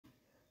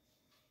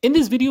In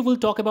this video, we'll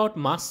talk about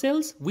mast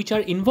cells, which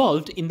are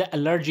involved in the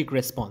allergic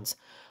response.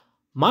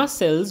 Mast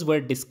cells were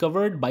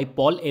discovered by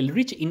Paul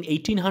Ehrlich in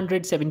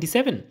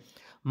 1877.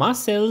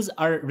 Mast cells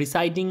are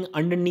residing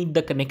underneath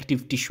the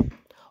connective tissue.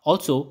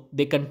 Also,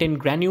 they contain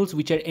granules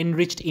which are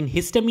enriched in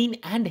histamine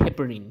and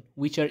heparin,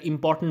 which are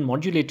important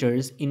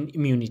modulators in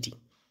immunity.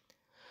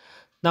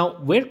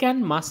 Now, where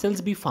can mast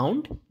cells be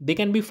found? They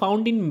can be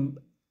found in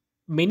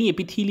many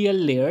epithelial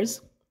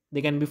layers.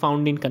 They can be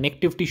found in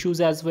connective tissues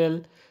as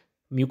well,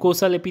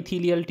 mucosal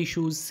epithelial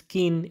tissues,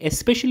 skin,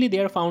 especially they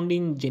are found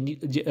in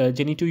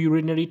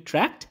genitourinary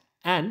tract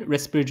and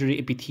respiratory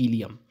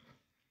epithelium.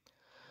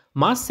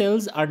 Mast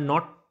cells are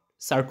not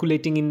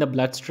circulating in the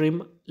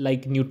bloodstream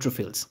like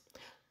neutrophils.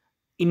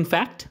 In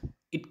fact,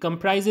 it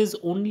comprises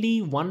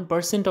only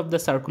 1% of the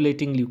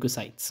circulating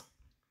leukocytes.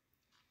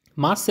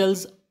 Mast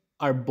cells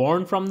are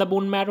born from the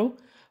bone marrow,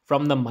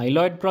 from the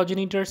myeloid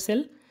progenitor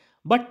cell,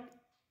 but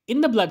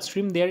in the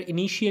bloodstream they are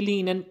initially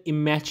in an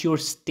immature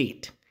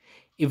state.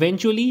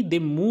 Eventually, they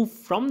move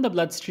from the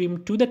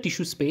bloodstream to the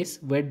tissue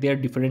space where their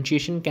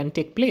differentiation can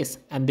take place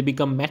and they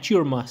become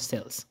mature mast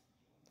cells.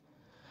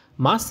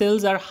 Mast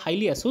cells are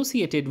highly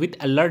associated with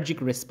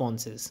allergic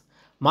responses.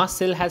 Mast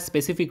cell has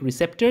specific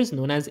receptors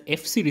known as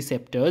Fc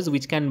receptors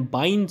which can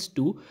bind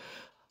to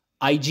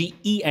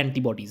IgE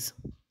antibodies.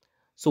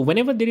 So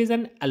whenever there is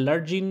an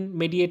allergen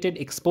mediated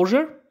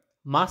exposure,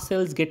 mast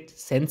cells get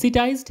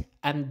sensitized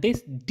and they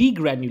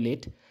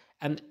degranulate,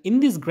 and in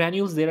these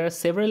granules there are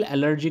several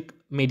allergic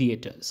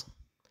mediators.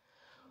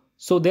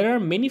 So there are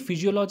many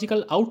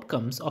physiological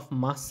outcomes of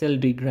mast cell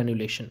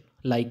degranulation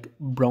like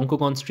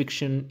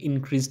bronchoconstriction,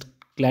 increased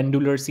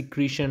glandular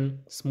secretion,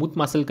 smooth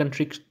muscle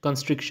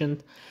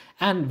constriction,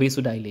 and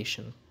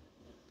vasodilation.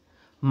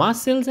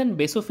 Mast cells and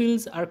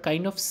basophils are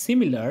kind of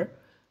similar,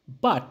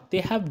 but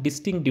they have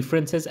distinct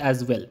differences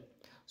as well.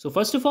 So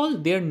first of all,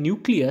 their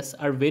nucleus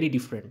are very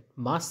different.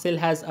 Mast cell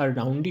has a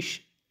roundish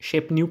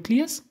shaped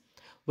nucleus,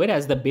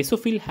 whereas the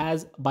basophil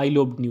has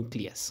bilobed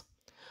nucleus.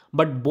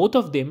 But both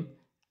of them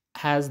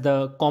has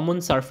the common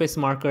surface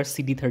marker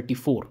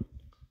CD34.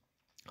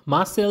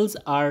 Mast cells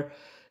are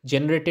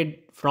generated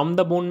from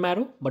the bone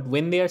marrow, but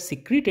when they are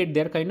secreted, they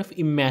are kind of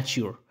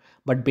immature.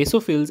 But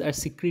basophils are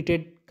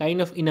secreted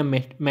kind of in a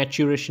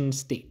maturation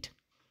state.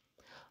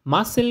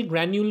 Mast cell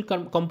granule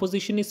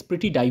composition is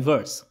pretty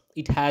diverse.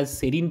 It has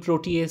serine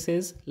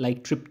proteases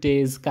like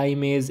tryptase,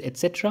 chymase,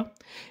 etc.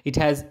 It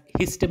has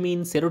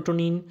histamine,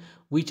 serotonin,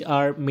 which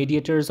are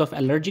mediators of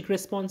allergic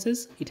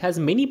responses. It has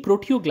many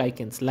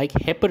proteoglycans like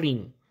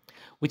heparin,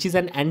 which is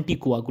an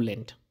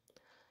anticoagulant.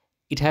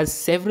 It has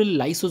several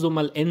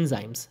lysosomal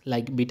enzymes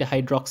like beta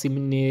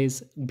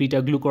hydroxyminase,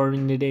 beta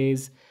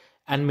glucuronidase,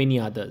 and many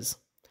others.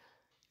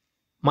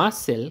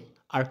 Mast cells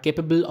are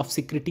capable of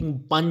secreting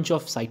bunch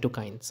of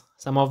cytokines.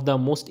 Some of the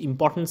most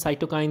important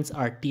cytokines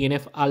are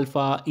TNF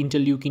alpha,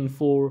 interleukin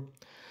 4.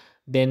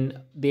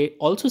 Then they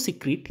also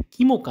secrete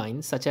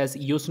chemokines such as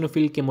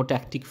eosinophil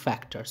chemotactic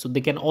factor. So they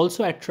can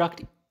also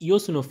attract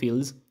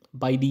eosinophils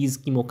by these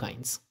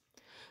chemokines.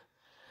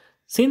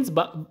 Since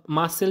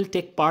mast cells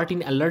take part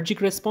in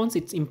allergic response,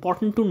 it's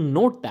important to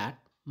note that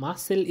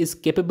mast cell is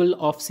capable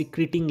of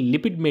secreting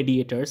lipid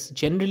mediators,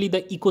 generally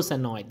the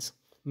eicosanoids,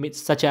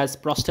 such as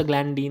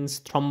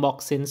prostaglandins,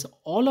 thromboxanes.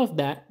 All of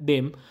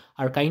them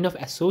are kind of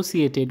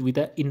associated with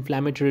an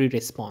inflammatory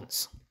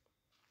response.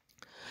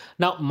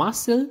 Now,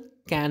 mast cell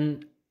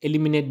can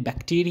eliminate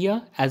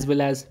bacteria as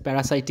well as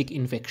parasitic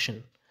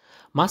infection.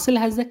 Mast cell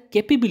has the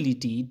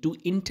capability to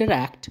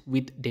interact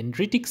with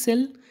dendritic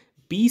cell,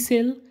 B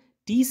cell,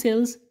 T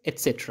cells,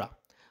 etc.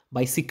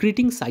 By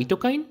secreting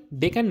cytokine,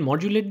 they can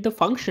modulate the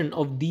function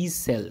of these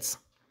cells.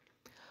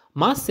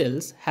 Mast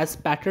cells has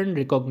pattern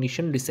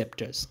recognition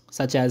receptors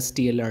such as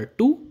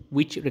TLR2,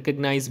 which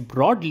recognize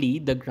broadly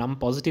the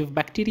gram-positive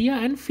bacteria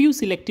and few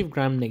selective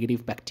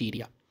gram-negative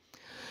bacteria.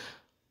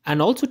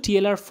 And also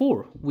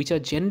TLR4, which are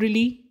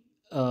generally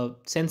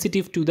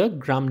sensitive to the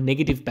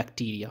gram-negative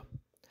bacteria.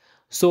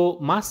 So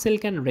mast cell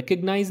can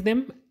recognize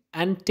them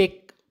and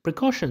take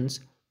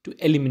precautions to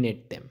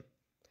eliminate them.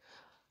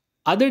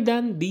 Other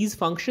than these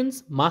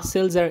functions, mast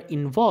cells are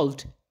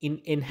involved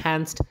in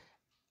enhanced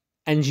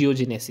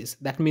angiogenesis.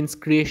 That means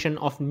creation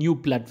of new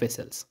blood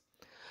vessels.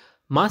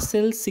 Mast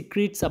cells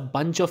secretes a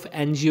bunch of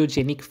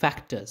angiogenic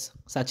factors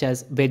such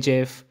as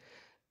VEGF,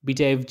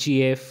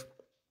 beta-FGF,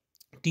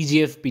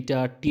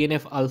 TGF-beta,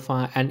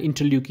 TNF-alpha, and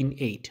interleukin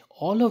 8.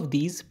 All of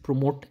these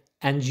promote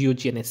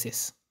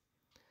angiogenesis.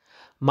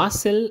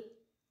 Mast cell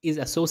is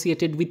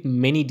associated with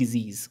many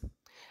diseases,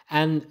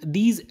 and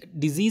these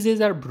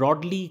diseases are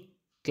broadly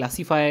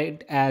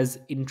classified as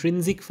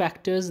intrinsic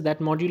factors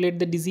that modulate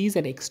the disease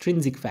and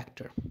extrinsic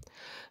factor.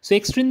 So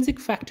extrinsic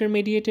factor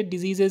mediated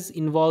diseases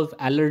involve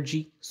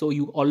allergy. So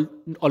you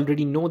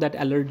already know that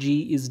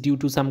allergy is due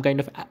to some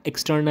kind of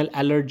external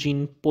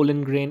allergen,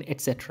 pollen grain,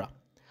 etc.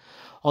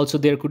 Also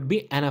there could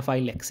be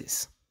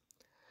anaphylaxis.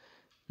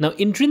 Now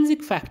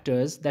intrinsic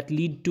factors that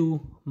lead to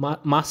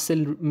mast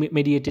cell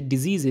mediated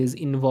diseases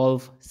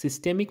involve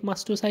systemic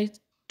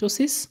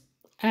mastocytosis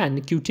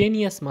and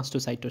cutaneous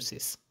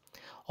mastocytosis.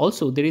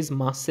 Also, there is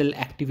mast cell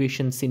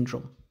activation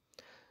syndrome.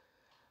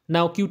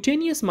 Now,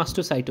 cutaneous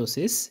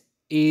mastocytosis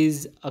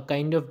is a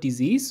kind of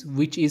disease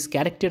which is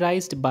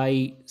characterized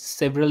by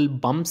several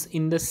bumps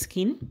in the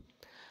skin,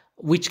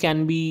 which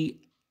can be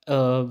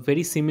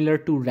very similar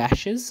to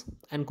rashes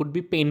and could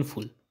be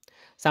painful.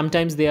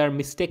 Sometimes they are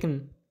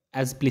mistaken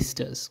as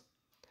blisters.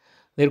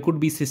 There could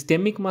be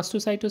systemic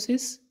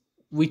mastocytosis,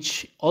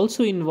 which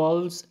also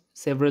involves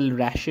several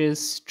rashes,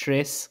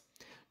 stress,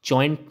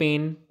 joint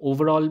pain,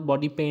 overall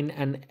body pain,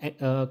 and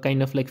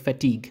kind of like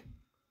fatigue.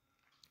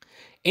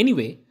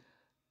 Anyway,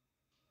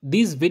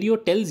 this video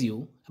tells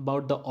you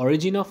about the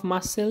origin of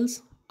mast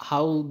cells,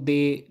 how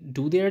they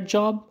do their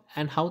job,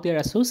 and how they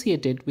are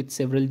associated with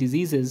several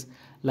diseases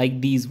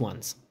like these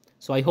ones.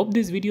 So I hope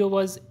this video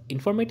was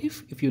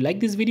informative. If you like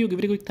this video, give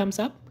it a quick thumbs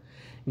up.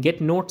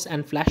 Get notes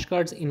and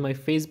flashcards in my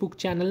Facebook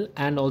channel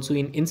and also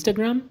in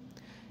Instagram.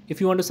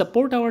 If you want to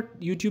support our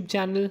YouTube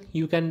channel,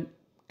 you can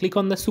click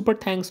on the super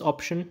thanks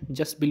option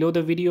just below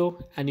the video,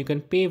 and you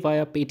can pay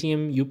via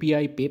Paytm,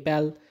 UPI,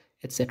 PayPal,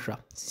 etc.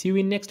 See you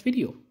in next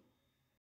video.